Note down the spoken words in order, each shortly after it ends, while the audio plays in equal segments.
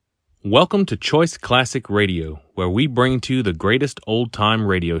Welcome to Choice Classic Radio, where we bring to you the greatest old-time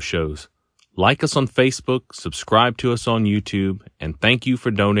radio shows. Like us on Facebook, subscribe to us on YouTube, and thank you for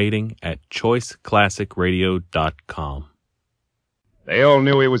donating at choiceclassicradio.com. They all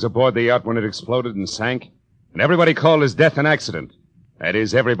knew he was aboard the yacht when it exploded and sank, and everybody called his death an accident. That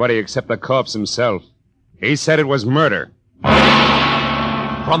is, everybody except the corpse himself. He said it was murder.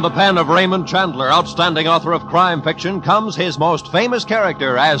 From the pen of Raymond Chandler, outstanding author of crime fiction, comes his most famous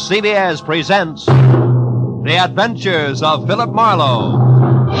character as CBS presents The Adventures of Philip Marlowe.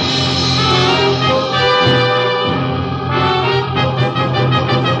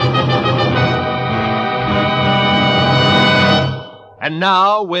 And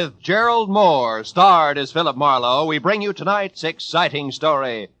now, with Gerald Moore, starred as Philip Marlowe, we bring you tonight's exciting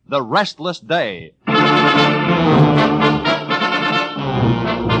story, The Restless Day.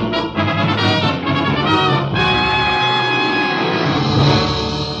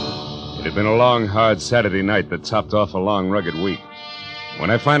 It had been a long, hard Saturday night that topped off a long, rugged week. When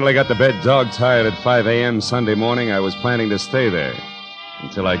I finally got to bed dog-tired at 5 a.m. Sunday morning, I was planning to stay there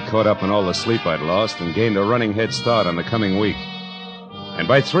until I'd caught up on all the sleep I'd lost and gained a running head start on the coming week. And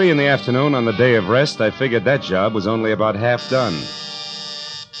by 3 in the afternoon on the day of rest, I figured that job was only about half done.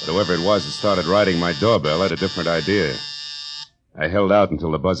 But whoever it was that started riding my doorbell had a different idea. I held out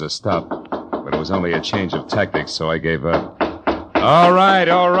until the buzzer stopped, but it was only a change of tactics, so I gave up. All right,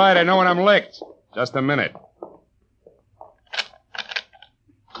 I know when I'm licked. Just a minute.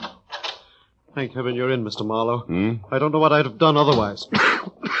 Thank heaven you're in, Mr. Marlowe. I don't know what I'd have done otherwise.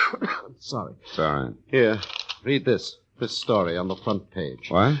 I'm sorry. Sorry. Here, read this story on the front page.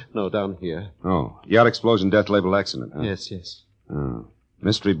 What? No, down here. Oh, yacht explosion, death label accident, huh? Yes. Oh.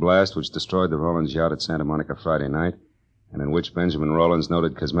 Mystery blast which destroyed the Rollins yacht at Santa Monica Friday night, and in which Benjamin Rollins,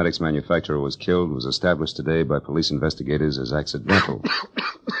 noted cosmetics manufacturer, was killed, was established today by police investigators as accidental.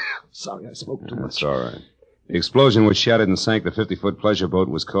 Sorry, I spoke too much. That's all right. The explosion which shattered and sank the 50-foot pleasure boat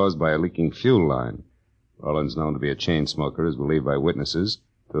was caused by a leaking fuel line. Rollins, known to be a chain smoker, is believed by witnesses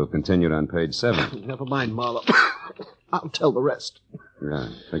to have continued on page 7. Never mind, Marlowe. I'll tell the rest. Yeah.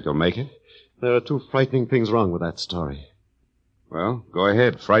 Think you'll make it? There are two frightening things wrong with that story. Well, go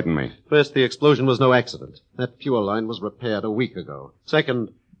ahead. Frighten me. First, the explosion was no accident. That fuel line was repaired a week ago.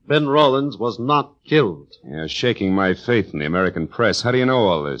 Second, Ben Rollins was not killed. You're shaking my faith in the American press. How do you know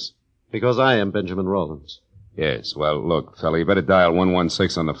all this? Because I am Benjamin Rollins. Yes, well, look, fella, you better dial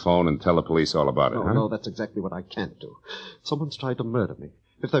 116 on the phone and tell the police all about it, huh? No, that's exactly what I can't do. Someone's tried to murder me.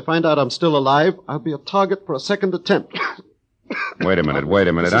 If they find out I'm still alive, I'll be a target for a second attempt. Wait a minute.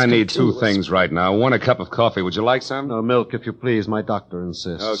 I need two things right now. One, a cup of coffee. Would you like some? No, milk, if you please. My doctor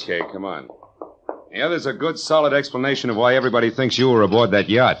insists. Okay, come on. The other's a good, solid explanation of why everybody thinks you were aboard that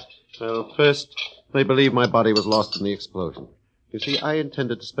yacht. Well, first, they believe my body was lost in the explosion. You see, I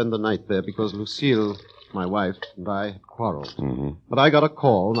intended to spend the night there because Lucille, my wife, and I had quarreled. Mm-hmm. But I got a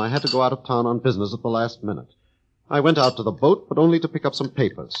call, and I had to go out of town on business at the last minute. I went out to the boat, but only to pick up some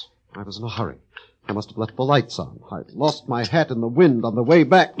papers. I was in a hurry. I must have left the lights on. I'd lost my hat in the wind on the way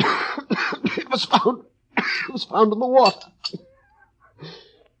back. It was found in the water.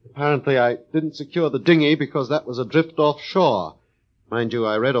 Apparently, I didn't secure the dinghy because that was adrift offshore. Mind you,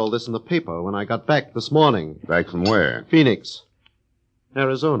 I read all this in the paper when I got back this morning. Back from where? Phoenix,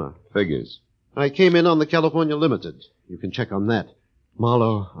 Arizona. Figures. I came in on the California Limited. You can check on that.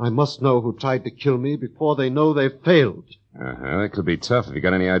 Marlowe, I must know who tried to kill me before they know they've failed. That could be tough. Have you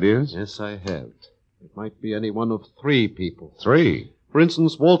got any ideas? Yes, I have. It might be any one of 3 people. 3? For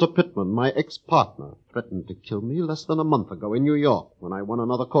instance, Walter Pittman, my ex-partner, threatened to kill me less than a month ago in New York when I won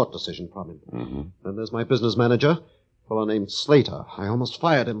another court decision from him. Mm-hmm. Then there's my business manager, a fellow named Slater. I almost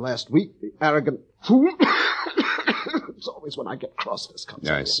fired him last week, the arrogant fool. It's always when I get cross this comes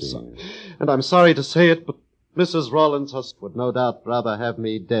out. I see. And I'm sorry to say it, but Mrs. Rollins would no doubt rather have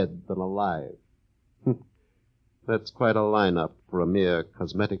me dead than alive. That's quite a lineup for a mere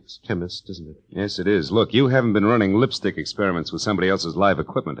cosmetics chemist, isn't it? Yes, it is. Look, you haven't been running lipstick experiments with somebody else's live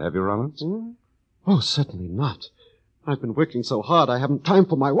equipment, have you, Rollins? Oh, certainly not. I've been working so hard I haven't time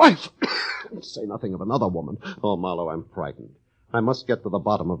for my wife. To say nothing of another woman. Oh, Marlowe, I'm frightened. I must get to the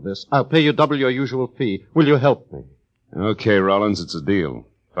bottom of this. I'll pay you double your usual fee. Will you help me? Okay, Rollins, it's a deal.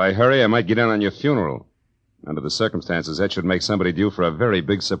 If I hurry, I might get in on your funeral. Under the circumstances, that should make somebody due for a very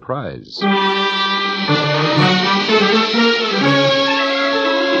big surprise.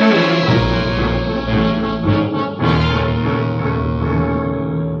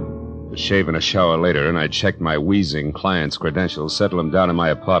 A shave and a shower later, and I checked my wheezing client's credentials, settled him down in my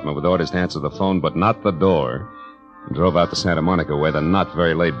apartment with orders to answer the phone, but not the door, and drove out to Santa Monica, where the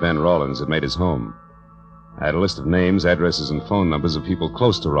not-very-late Ben Rollins had made his home. I had a list of names, addresses, and phone numbers of people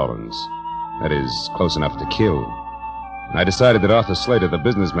close to Rollins. That is, close enough to kill. And I decided that Arthur Slater, the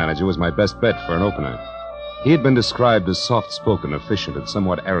business manager, was my best bet for an opener. He had been described as soft-spoken, efficient, and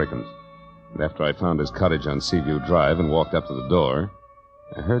somewhat arrogant. And after I found his cottage on Seaview Drive and walked up to the door,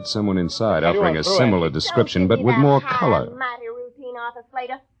 I heard someone inside offering a similar description, but with more color. Mighty routine, Arthur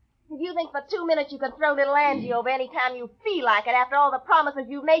Slater. If you think for 2 minutes you can throw little Angie over any time you feel like it after all the promises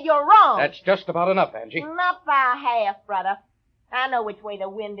you've made, you're wrong. That's just about enough, Angie. Not by half, brother. I know which way the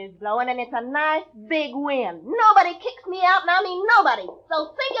wind is blowing, and it's a nice big wind. Nobody kicks me out, and I mean nobody.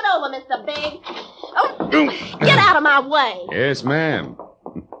 So think it over, Mr. Big. Oh, get out of my way. Yes, ma'am.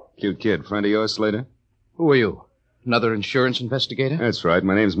 Cute kid. Friend of yours, Slater? Who are you? Another insurance investigator? That's right.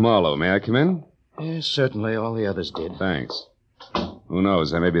 My name's Marlowe. May I come in? Yes, certainly. All the others did. Thanks. Who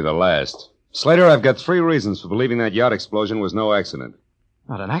knows? I may be the last. Slater, I've got 3 reasons for believing that yacht explosion was no accident.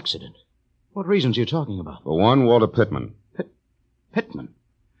 Not an accident? What reasons are you talking about? For one, Walter Pittman. Pittman?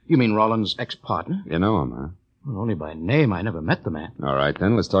 You mean Rollins' ex-partner? You know him, huh? Well, only by name. I never met the man. All right,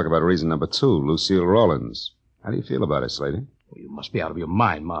 then. Let's talk about reason number 2, Lucille Rollins. How do you feel about her, Slater? Well, you must be out of your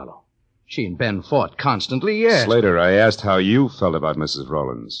mind, Marlowe. She and Ben fought constantly, yes. Slater, I asked how you felt about Mrs.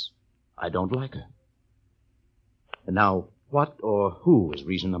 Rollins. I don't like her. And now, what or who is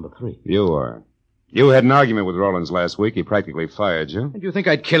reason number 3? You are. You had an argument with Rollins last week. He practically fired you. And you think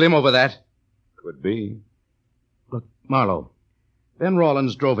I'd kill him over that? Could be. Look, Marlowe, Ben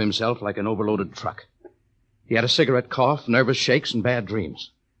Rollins drove himself like an overloaded truck. He had a cigarette cough, nervous shakes, and bad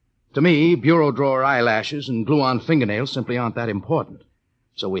dreams. To me, bureau drawer eyelashes and glue-on fingernails simply aren't that important.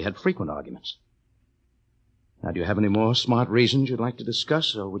 So we had frequent arguments. Now, do you have any more smart reasons you'd like to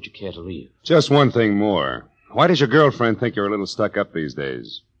discuss, or would you care to leave? Just one thing more. Why does your girlfriend think you're a little stuck up these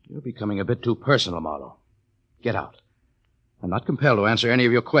days? You're becoming a bit too personal, Marlowe. Get out. I'm not compelled to answer any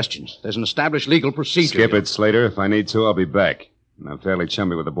of your questions. There's an established legal procedure. Skip it, Slater. If I need to, I'll be back. And I'm fairly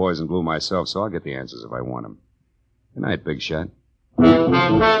chummy with the boys in blue myself, so I'll get the answers if I want them. Good night, big shot.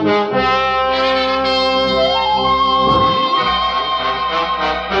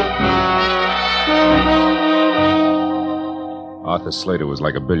 Arthur Slater was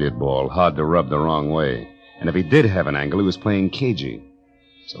like a billiard ball, hard to rub the wrong way. And if he did have an angle, he was playing cagey.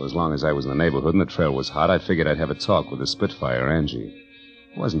 So as long as I was in the neighborhood and the trail was hot, I figured I'd have a talk with the Spitfire, Angie.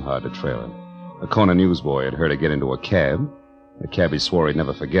 It wasn't hard to trail her. A Kona newsboy had heard her get into a cab. The cabbie swore he'd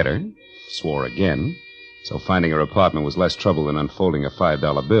never forget her. Swore again. So finding her apartment was less trouble than unfolding a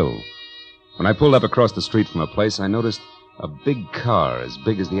 $5 bill. When I pulled up across the street from her place, I noticed a big car, as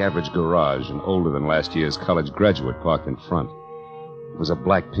big as the average garage and older than last year's college graduate, parked in front. It was a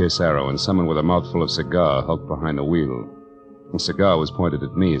black Pierce Arrow, and someone with a mouthful of cigar hulked behind the wheel. The cigar was pointed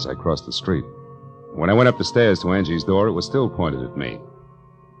at me as I crossed the street. When I went up the stairs to Angie's door, it was still pointed at me.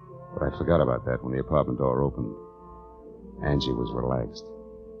 But I forgot about that when the apartment door opened. Angie was relaxed.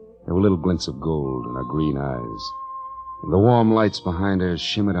 There were little glints of gold in her green eyes. And the warm lights behind her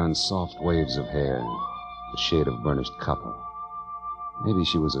shimmered on soft waves of hair, the shade of burnished copper. Maybe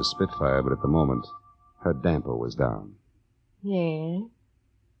she was a Spitfire, but at the moment, her damper was down. Yeah?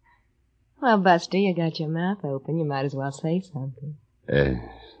 Well, Buster, you got your mouth open. You might as well say something.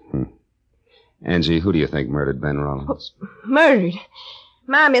 Angie, who do you think murdered Ben Rollins? Murdered?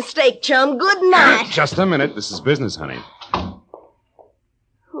 My mistake, chum. Good night. Just a minute. This is business, honey.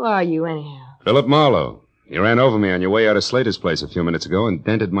 Who are you, anyhow? Philip Marlowe. You ran over me on your way out of Slater's place a few minutes ago and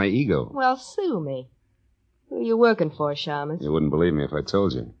dented my ego. Well, sue me. Who are you working for, Shamus? You wouldn't believe me if I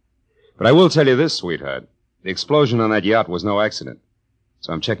told you. But I will tell you this, sweetheart. The explosion on that yacht was no accident.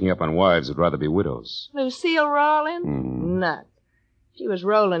 So I'm checking up on wives who'd rather be widows. Lucille Rollins? Nuts. She was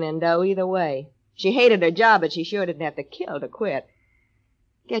rolling in dough either way. She hated her job, but she sure didn't have to kill to quit.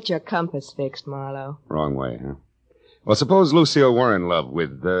 Get your compass fixed, Marlowe. Wrong way, huh? Well, suppose Lucille were in love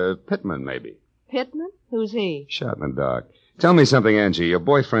with Pittman, maybe. Pittman? Who's he? Shot in the dark. Tell me something, Angie. Your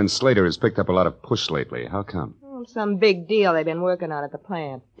boyfriend Slater has picked up a lot of push lately. How come? Some big deal they've been working on at the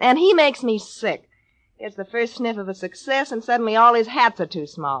plant. And he makes me sick. It's the first sniff of a success, and suddenly all his hats are too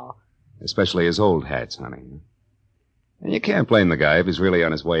small. Especially his old hats, honey. And you can't blame the guy if he's really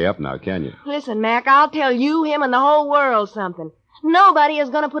on his way up now, can you? Listen, Mac, I'll tell you, him, and the whole world something. Nobody is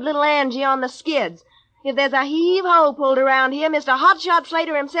going to put little Angie on the skids. If there's a heave-ho pulled around here, Mr. Hotshot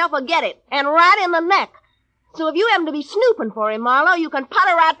Slater himself will get it, and right in the neck. So if you happen to be snooping for him, Marlowe, you can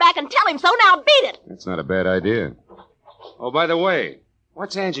putter right back and tell him so. Now beat it. That's not a bad idea. Oh, by the way,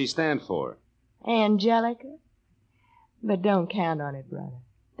 what's Angie stand for? Angelica? But don't count on it, brother.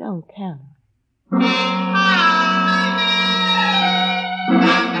 Don't count on it.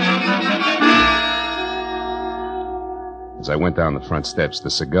 As I went down the front steps, the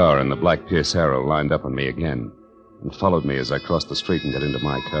cigar and the black Pierce Arrow lined up on me again and followed me as I crossed the street and got into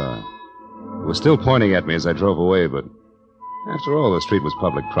my car. It was still pointing at me as I drove away, but after all, the street was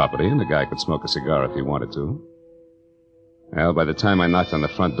public property and the guy could smoke a cigar if he wanted to. Well, by the time I knocked on the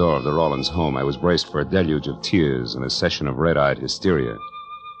front door of the Rawlins home, I was braced for a deluge of tears and a session of red-eyed hysteria.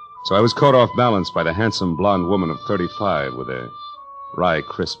 So I was caught off balance by the handsome blonde woman of 35 with a wry,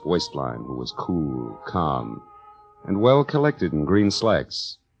 crisp waistline who was cool, calm, and well-collected in green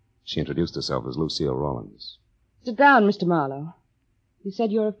slacks. She introduced herself as Lucille Rawlins. Sit down, Mr. Marlowe. You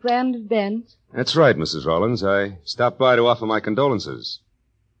said you're a friend of Ben's? That's right, Mrs. Rawlins. I stopped by to offer my condolences.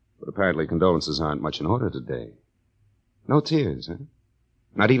 But apparently condolences aren't much in order today. No tears, huh?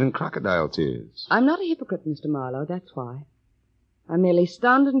 Not even crocodile tears. I'm not a hypocrite, Mr. Marlowe, that's why. I'm merely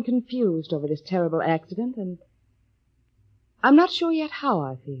stunned and confused over this terrible accident, and I'm not sure yet how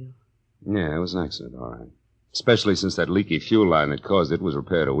I feel. Yeah, it was an accident, all right. Especially since that leaky fuel line that caused it was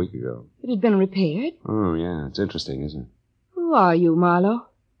repaired a week ago. It had been repaired? Oh, yeah. It's interesting, isn't it? Who are you, Marlowe?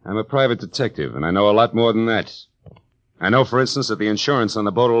 I'm a private detective, and I know a lot more than that. I know, for instance, that the insurance on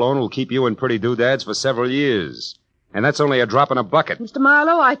the boat alone will keep you in pretty doodads for several years. And that's only a drop in a bucket. Mr.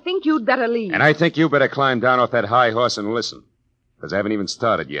 Marlowe, I think you'd better leave. And I think you better climb down off that high horse and listen. Because I haven't even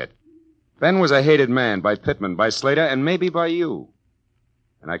started yet. Ben was a hated man by Pittman, by Slater, and maybe by you.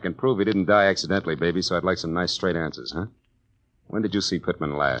 And I can prove he didn't die accidentally, baby, so I'd like some nice straight answers, huh? When did you see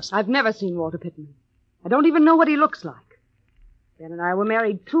Pittman last? I've never seen Walter Pittman. I don't even know what he looks like. Ben and I were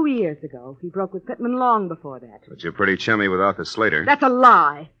married 2 years ago. He broke with Pittman long before that. But you're pretty chummy with Arthur Slater. That's a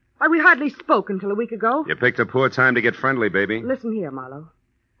lie. Why, we hardly spoke until a week ago. You picked a poor time to get friendly, baby. Listen here, Marlowe.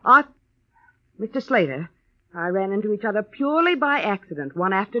 Mr. Slater, I ran into each other purely by accident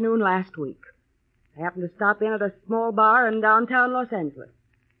one afternoon last week. I happened to stop in at a small bar in downtown Los Angeles.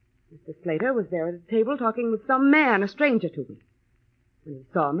 Mr. Slater was there at a table talking with some man, a stranger to me. When he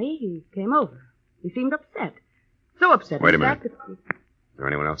saw me, he came over. He seemed upset. So upset. Wait a minute. Is there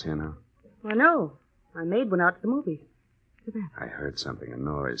anyone else here now? Why, no. My maid went out to the movies. I heard something, a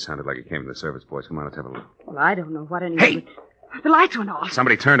noise. Sounded like it came from the service boys. Come on, let's have a look. Well, I don't know what any... Hey! The lights went off.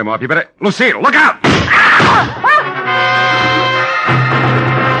 Somebody turned them off. You better... Lucille, look out!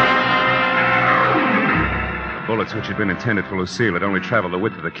 The bullets which had been intended for Lucille had only traveled the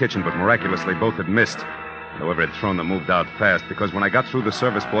width of the kitchen, but miraculously both had missed. Whoever had thrown them moved out fast, because when I got through the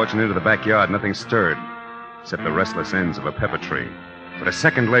service porch and into the backyard, nothing stirred, except the restless ends of a pepper tree. But a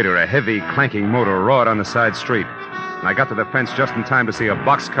second later, a heavy, clanking motor roared on the side street. And I got to the fence just in time to see a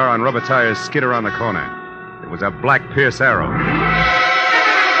boxcar on rubber tires skid around the corner. It was a black Pierce Arrow.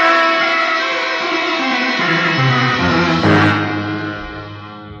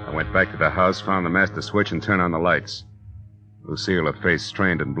 I went back to the house, found the master switch, and turned on the lights. Lucille, her face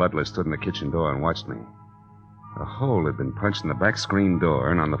strained and bloodless, stood in the kitchen door and watched me. A hole had been punched in the back screen door,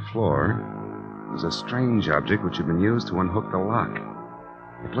 and on the floor was a strange object which had been used to unhook the lock.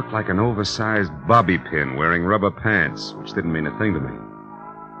 It looked like an oversized bobby pin wearing rubber pants, which didn't mean a thing to me.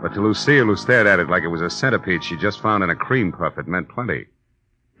 But to Lucille, who stared at it like it was a centipede she just found in a cream puff, it meant plenty.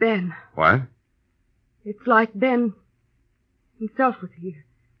 Ben. What? It's like Ben himself was here.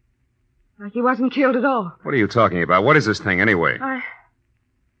 Like he wasn't killed at all. What are you talking about? What is this thing, anyway?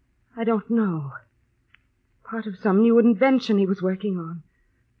 I don't know. Part of some new invention he was working on.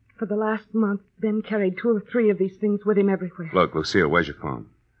 For the last month, Ben carried 2 or 3 of these things with him everywhere. Look, Lucille, where's your phone?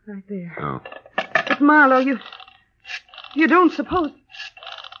 Right there. Oh. But, Marlowe, you don't suppose...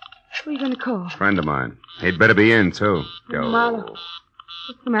 Who are you going to call? Friend of mine. He'd better be in, too. Go. Marlowe.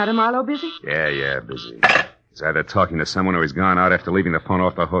 What's the matter, Marlowe? Busy? Yeah, busy. He's either talking to someone or he's gone out after leaving the phone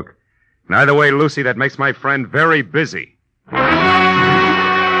off the hook. And either way, Lucy, that makes my friend very busy.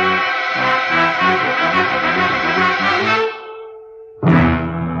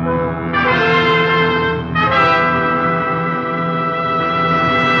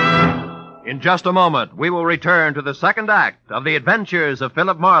 In just a moment, we will return to the second act of the adventures of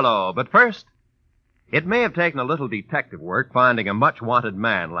Philip Marlowe. But first, it may have taken a little detective work finding a much-wanted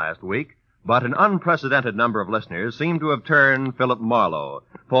man last week, but an unprecedented number of listeners seem to have turned Philip Marlowe.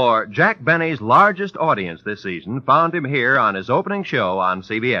 For Jack Benny's largest audience this season found him here on his opening show on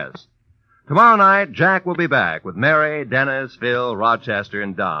CBS. Tomorrow night, Jack will be back with Mary, Dennis, Phil, Rochester,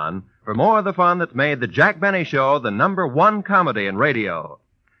 and Don for more of the fun that's made the Jack Benny Show the #1 comedy in radio.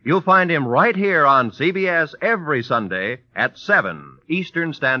 You'll find him right here on CBS every Sunday at 7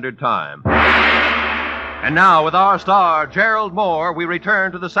 Eastern Standard Time. And now, with our star, Gerald Moore, we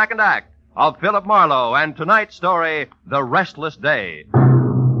return to the second act of Philip Marlowe and tonight's story, The Restless Day.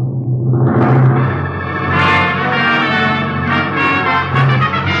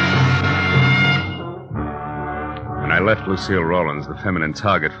 When I left Lucille Rawlins, the feminine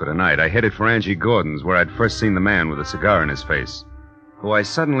target, for tonight. I headed for Angie Gordon's, where I'd first seen the man with a cigar in his face, who I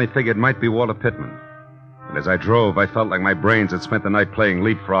suddenly figured might be Walter Pittman. And as I drove, I felt like my brains had spent the night playing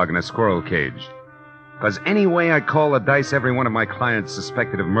leapfrog in a squirrel cage. Because any way I call the dice, every one of my clients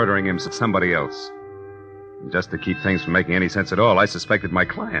suspected of murdering him somebody else. And just to keep things from making any sense at all, I suspected my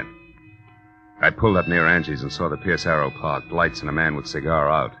client. I pulled up near Angie's and saw the Pierce Arrow parked, lights and a man with cigar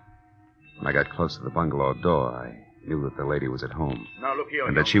out. When I got close to the bungalow door, I knew that the lady was at home. Now, look here,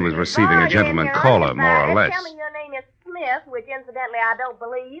 and that she was receiving a gentleman caller, more or less. Tell me your name is Smith, which incidentally I don't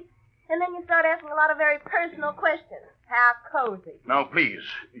believe. And then you start asking a lot of very personal questions. How cozy. Now, please,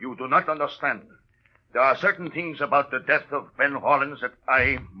 you do not understand. There are certain things about the death of Ben Rawlins that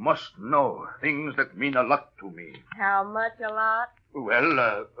I must know. Things that mean a lot to me. How much a lot?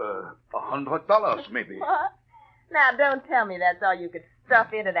 Well, $100 maybe. What? Now, don't tell me that's all you could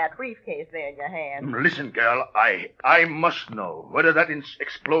stuff into that briefcase there in your hand. Listen, girl, I must know whether that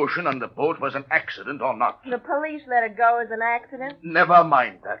explosion on the boat was an accident or not. The police let it go as an accident? Never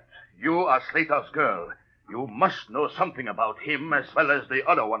mind that. You are Slater's girl. You must know something about him as well as the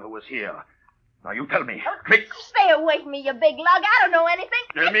other one who was here. Now, you tell me. Quick. Stay away from me, you big lug. I don't know anything.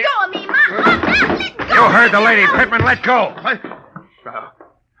 Tell Let me. go of me, Ma. Let go. You heard the lady, Pittman. Let go.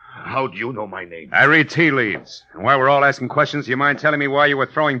 How do you know my name? I read tea leaves. And while we're all asking questions, do you mind telling me why you were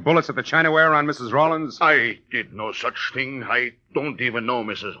throwing bullets at the chinaware on Mrs. Rawlins? I did no such thing. I don't even know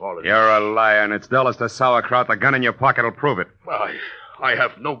Mrs. Rawlins. You're a liar, and it's dull as the sauerkraut. The gun in your pocket will prove it. I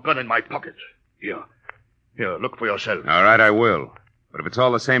have no gun in my pocket. Here, look for yourself. All right, I will. But if it's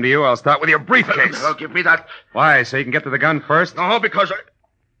all the same to you, I'll start with your briefcase. Give me that. Why, so you can get to the gun first? No, because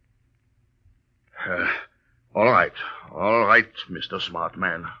all right, Mr. Smart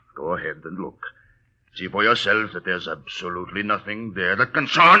Man. Go ahead and look. See for yourself that there's absolutely nothing there that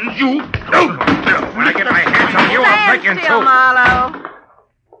concerns you. When I get my hands on you, I'll break you in Stand still, two. Marlowe.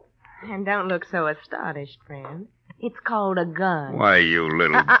 And don't look so astonished, friend. It's called a gun. Why, you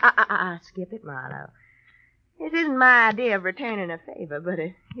little... Skip it, Marlowe. This isn't my idea of returning a favor, but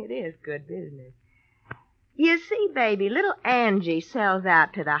it is good business. You see, baby, little Angie sells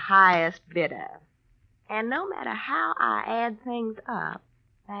out to the highest bidder. And no matter how I add things up,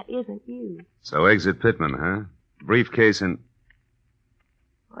 that isn't you. So exit Pittman, huh? Briefcase and...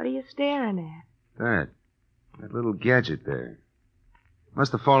 What are you staring at? That little gadget there.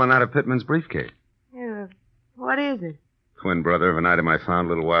 Must have fallen out of Pittman's briefcase. What is it? Twin brother of an item I found a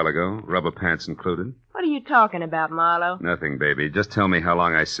little while ago, rubber pants included. What are you talking about, Marlowe? Nothing, baby. Just tell me how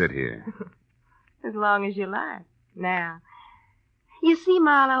long I sit here. As long as you like. Now, you see,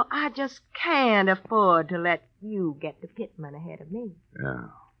 Marlowe, I just can't afford to let you get to Pittman ahead of me. Yeah.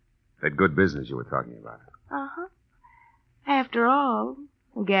 That good business you were talking about. Uh-huh. After all,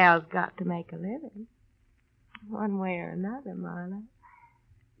 a gal's got to make a living. One way or another, Marlowe.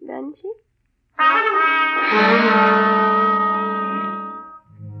 Doesn't she?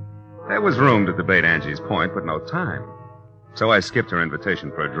 There was room to debate Angie's point, but no time. So I skipped her invitation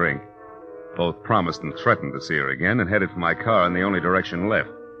for a drink. Both promised and threatened to see her again and headed for my car in the only direction left,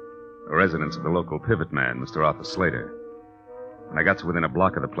 the residence of the local pivot man, Mr. Arthur Slater. When I got to within a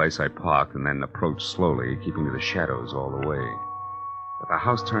block of the place, I parked and then approached slowly, keeping to the shadows all the way. But the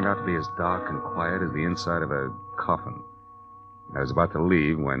house turned out to be as dark and quiet as the inside of a coffin. I was about to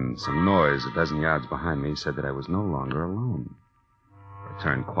leave when some noise a dozen yards behind me said that I was no longer alone. I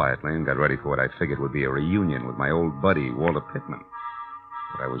turned quietly and got ready for what I figured would be a reunion with my old buddy, Walter Pittman.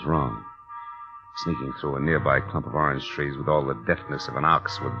 But I was wrong. Sneaking through a nearby clump of orange trees with all the deftness of an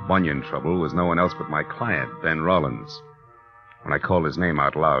ox with bunion trouble was no one else but my client, Ben Rawlins. When I called his name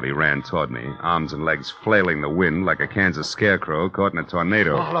out loud, he ran toward me, arms and legs flailing the wind like a Kansas scarecrow caught in a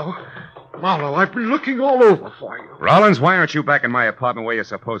tornado. Marlowe, I've been looking all over for you. Rollins, why aren't you back in my apartment where you're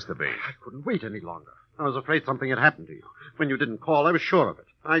supposed to be? I couldn't wait any longer. I was afraid something had happened to you. When you didn't call, I was sure of it.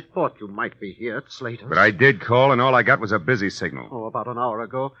 I thought you might be here at Slater's. But I did call, and all I got was a busy signal. Oh, about an hour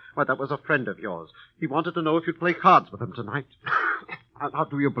ago. Why, that was a friend of yours. He wanted to know if you'd play cards with him tonight. How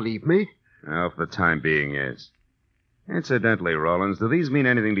do you believe me? Oh, for the time being, yes. Incidentally, Rollins, do these mean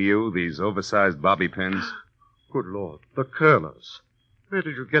anything to you, these oversized bobby pins? Good Lord, the curlers. Where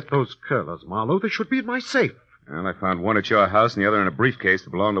did you get those curlers, Marlowe? They should be in my safe. Well, I found one at your house and the other in a briefcase that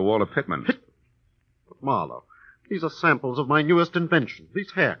belonged to Walter Pittman. But, Marlowe, these are samples of my newest invention,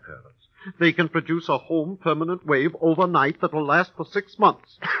 these hair curlers. They can produce a home permanent wave overnight that will last for 6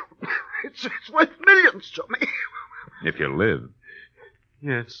 months. It's worth millions to me. If you live.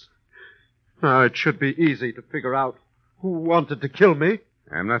 Yes. Now, it should be easy to figure out who wanted to kill me.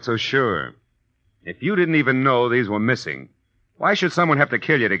 I'm not so sure. If you didn't even know these were missing, why should someone have to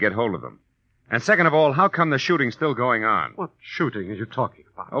kill you to get hold of them? And second of all, how come the shooting's still going on? What shooting are you talking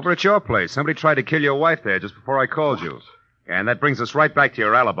about? Over at your place. Somebody tried to kill your wife there just before I called you. And that brings us right back to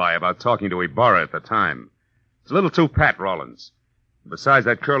your alibi about talking to Ibarra at the time. It's a little too pat, Rollins. Besides,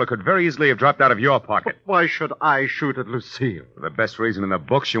 that curler could very easily have dropped out of your pocket. But why should I shoot at Lucille? For the best reason in the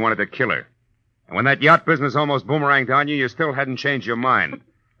books, you wanted to kill her. And when that yacht business almost boomeranged on you, you still hadn't changed your mind.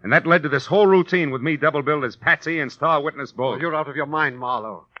 And that led to this whole routine with me double-billed as Patsy and star witness both. Oh, you're out of your mind,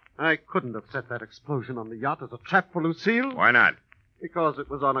 Marlowe. I couldn't have set that explosion on the yacht as a trap for Lucille. Why not? Because it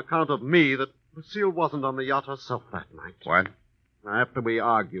was on account of me that Lucille wasn't on the yacht herself that night. What? After we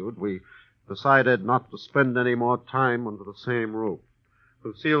argued, we decided not to spend any more time under the same roof.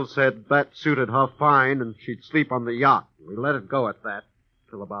 Lucille said that suited her fine and she'd sleep on the yacht. We let it go at that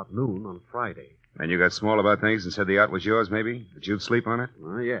till about noon on Friday. Then you got small about things and said the yacht was yours, maybe? That you'd sleep on it?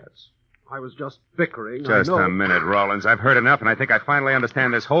 Yes. I was just bickering. Just I know. a minute, Rollins. I've heard enough, and I think I finally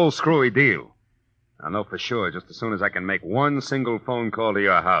understand this whole screwy deal. I'll know for sure just as soon as I can make one single phone call to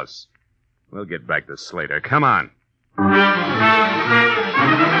your house. We'll get back to Slater. Come on.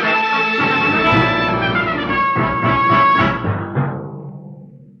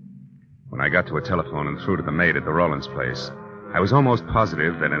 When I got to a telephone and through to the maid at the Rollins place, I was almost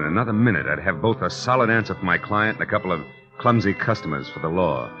positive that in another minute I'd have both a solid answer for my client and a couple of clumsy customers for the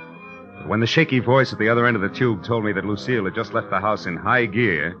law. But when the shaky voice at the other end of the tube told me that Lucille had just left the house in high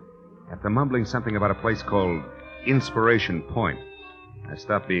gear, after mumbling something about a place called Inspiration Point, I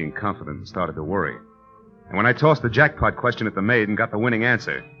stopped being confident and started to worry. And when I tossed the jackpot question at the maid and got the winning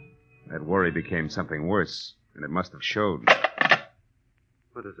answer, that worry became something worse, and it must have showed.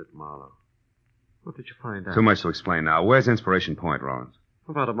 What is it, Marlowe? What did you find out? Too much to explain now. Where's Inspiration Point, Rollins?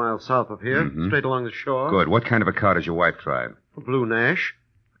 About a mile south of here, straight along the shore. Good. What kind of a car does your wife drive? A blue Nash.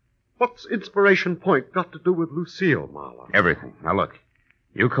 What's Inspiration Point got to do with Lucille, Marlowe? Everything. Now, look.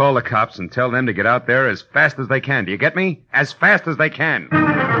 You call the cops and tell them to get out there as fast as they can. Do you get me? As fast as they can.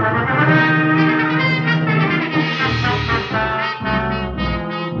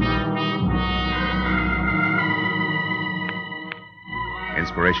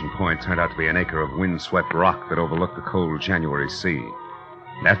 Inspiration Point turned out to be an acre of wind-swept rock that overlooked the cold January sea.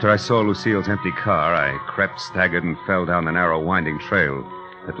 And after I saw Lucille's empty car, I crept, staggered, and fell down the narrow, winding trail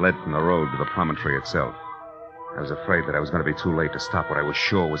that led from the road to the promontory itself. I was afraid that I was going to be too late to stop what I was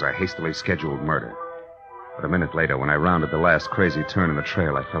sure was a hastily scheduled murder. But a minute later, when I rounded the last crazy turn in the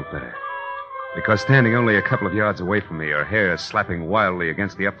trail, I felt better. Because standing only a couple of yards away from me, her hair slapping wildly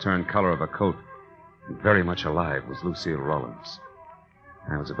against the upturned collar of her coat, and very much alive, was Lucille Rollins.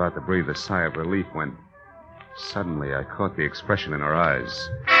 I was about to breathe a sigh of relief when suddenly I caught the expression in her eyes.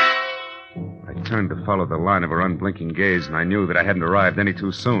 I turned to follow the line of her unblinking gaze, and I knew that I hadn't arrived any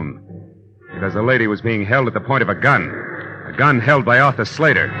too soon. Because the lady was being held at the point of a gun held by Arthur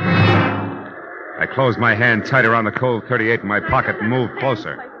Slater. I closed my hand tight around the Colt 38 in my pocket and moved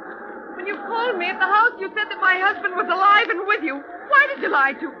closer. When you called me at the house, you said that my husband was alive and with you. Why did you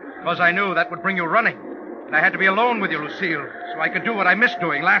lie to me? Because I knew that would bring you running. And I had to be alone with you, Lucille, so I could do what I missed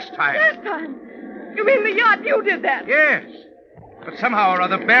doing last time. Last time? You mean the yacht? You did that? Yes. But somehow or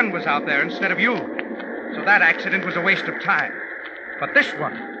other, Ben was out there instead of you. So that accident was a waste of time. But this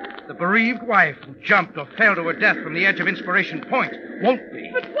one, the bereaved wife who jumped or fell to her death from the edge of Inspiration Point, won't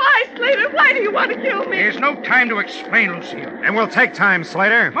be. But why, Slater? Why do you want to kill me? There's no time to explain, Lucille. And we'll take time,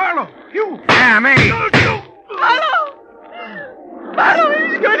 Slater. Marlowe, you! Yeah, me. Marlowe! Marlowe,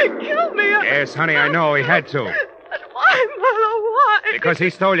 he's going to kill me. Yes, honey, I know. He had to. But why, Marlowe? Why? Because he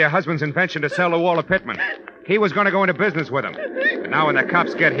stole your husband's invention to sell to Walter Pittman. He was going to go into business with him. And now when the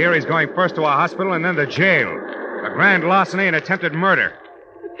cops get here, he's going first to a hospital and then to jail. A grand larceny and attempted murder.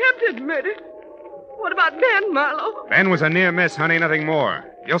 Attempted murder? What about Ben, Marlowe? Ben was a near miss, honey, nothing more.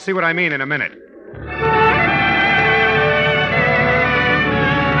 You'll see what I mean in a minute.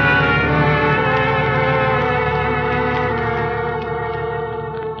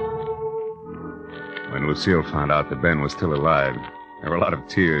 When Lucille found out that Ben was still alive, there were a lot of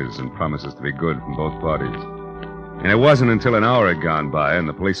tears and promises to be good from both parties. And it wasn't until an hour had gone by and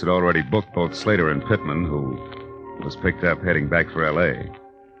the police had already booked both Slater and Pittman, who was picked up heading back for L.A.,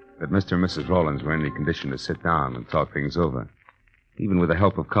 that Mr. and Mrs. Rollins were in any condition to sit down and talk things over, even with the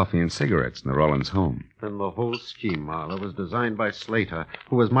help of coffee and cigarettes in the Rollins home. Then the whole scheme, Marlowe, was designed by Slater,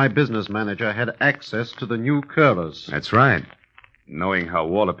 who, as my business manager, had access to the new curlers. That's right. Knowing how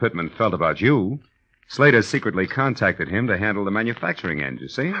Walter Pittman felt about you, Slater secretly contacted him to handle the manufacturing end, you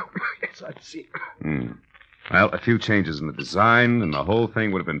see? Yes, I see. Well, a few changes in the design, and the whole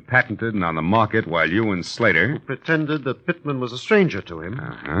thing would have been patented and on the market while you and Slater... Pretended that Pittman was a stranger to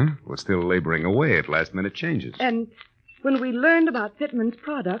him. were still laboring away at last-minute changes. And when we learned about Pittman's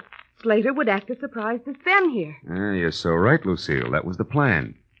product, Slater would act as surprised as Ben here. You're so right, Lucille. That was the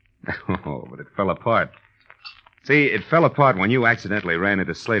plan. Oh, but it fell apart. See, it fell apart when you accidentally ran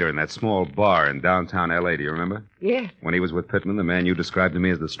into Slater in that small bar in downtown L.A., do you remember? Yes. When he was with Pittman, the man you described to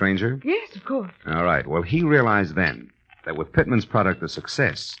me as the stranger? Yes, of course. All right. Well, he realized then that with Pittman's product a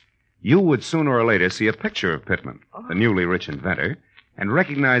success, you would sooner or later see a picture of Pittman, the newly rich inventor, and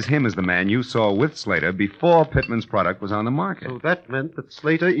recognize him as the man you saw with Slater before Pittman's product was on the market. So that meant that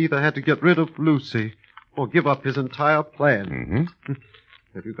Slater either had to get rid of Lucy or give up his entire plan. Mm-hmm.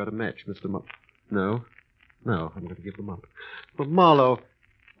 Have you got a match, Mr. No, I'm going to give them up. But Marlowe,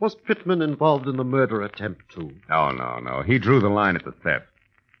 was Pittman involved in the murder attempt, too? Oh, no. He drew the line at the theft.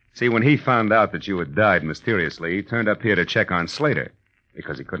 See, when he found out that you had died mysteriously, he turned up here to check on Slater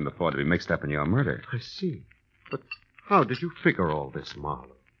because he couldn't afford to be mixed up in your murder. I see. But how did you figure all this,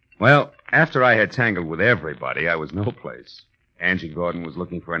 Marlowe? Well, after I had tangled with everybody, I was no place. Angie Gordon was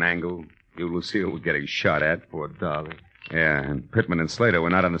looking for an angle. You, Lucille, were getting shot at. Poor darling. Yeah, and Pittman and Slater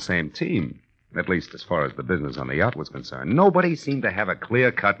were not on the same team. At least as far as the business on the yacht was concerned. Nobody seemed to have a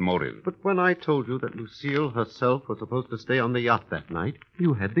clear-cut motive. But when I told you that Lucille herself was supposed to stay on the yacht that night,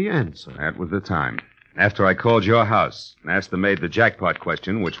 you had the answer. That was the time. After I called your house and asked the maid the jackpot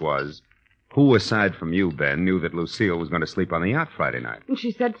question, which was, who aside from you, Ben, knew that Lucille was going to sleep on the yacht Friday night? And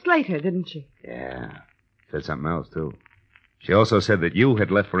she said Slater, didn't she? Yeah. Said something else, too. She also said that you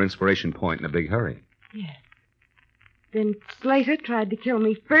had left for Inspiration Point in a big hurry. Yes. Then Slater tried to kill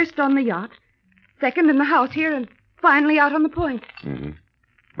me first on the yacht, second in the house here, and finally out on the point. Mm-hmm.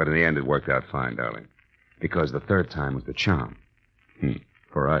 But in the end, it worked out fine, darling. Because the third time was the charm.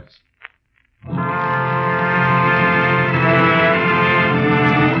 For us.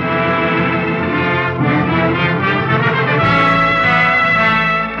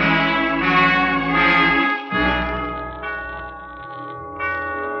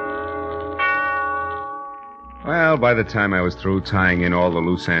 Well, by the time I was through tying in all the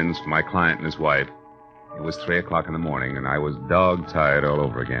loose ends for my client and his wife, it was 3 o'clock in the morning, and I was dog-tired all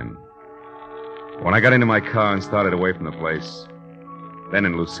over again. When I got into my car and started away from the place, Ben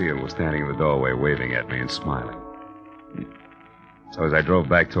and Lucille were standing in the doorway waving at me and smiling. So as I drove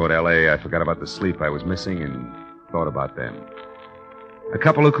back toward L.A., I forgot about the sleep I was missing and thought about them. A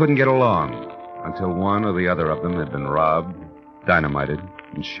couple who couldn't get along until one or the other of them had been robbed, dynamited,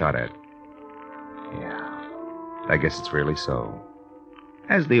 and shot at. Yeah, I guess it's really so.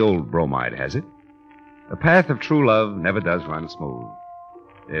 As the old bromide has it, the path of true love never does run smooth.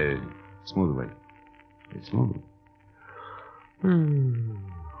 Smoothly. It's smooth.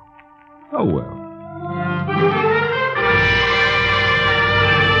 Oh, well.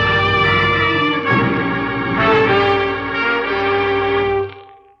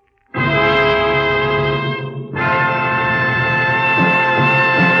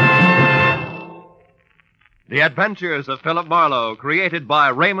 The Adventures of Philip Marlowe, created by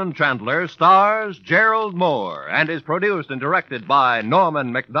Raymond Chandler, stars Gerald Moore, and is produced and directed by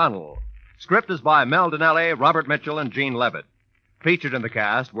Norman McDonnell. Script is by Mel Donnelly, Robert Mitchell, and Gene Levitt. Featured in the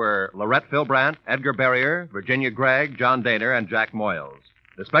cast were Lorette Philbrandt, Edgar Barrier, Virginia Gregg, John Daner, and Jack Moyles.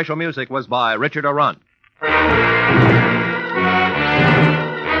 The special music was by Richard Arunt.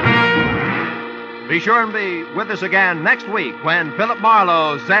 Be sure and be with us again next week when Philip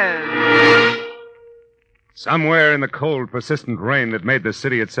Marlowe says... Somewhere in the cold, persistent rain that made the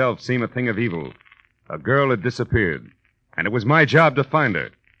city itself seem a thing of evil, a girl had disappeared, and it was my job to find her.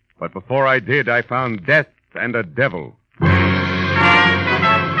 But before I did, I found death and a devil.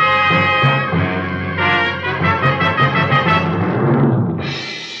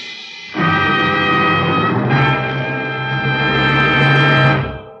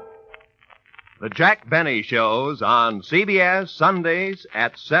 The Jack Benny Show's on CBS Sundays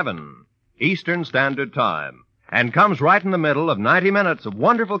at 7 Eastern Standard Time, and comes right in the middle of 90 minutes of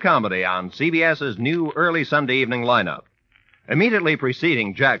wonderful comedy on CBS's new early Sunday evening lineup. Immediately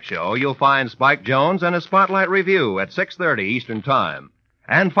preceding Jack's show, you'll find Spike Jones and a Spotlight Review at 6:30 Eastern Time.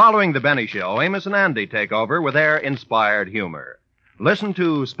 And following the Benny Show, Amos and Andy take over with their inspired humor. Listen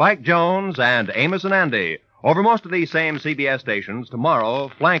to Spike Jones and Amos and Andy over most of these same CBS stations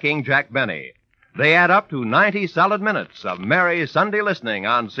tomorrow, flanking Jack Benny. They add up to 90 solid minutes of merry Sunday listening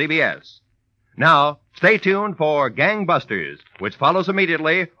on CBS. Now, stay tuned for Gangbusters, which follows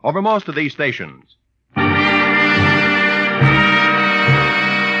immediately over most of these stations.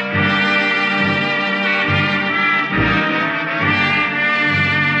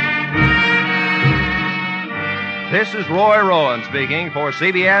 This is Roy Rowan speaking for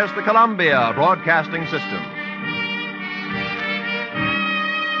CBS, the Columbia Broadcasting System.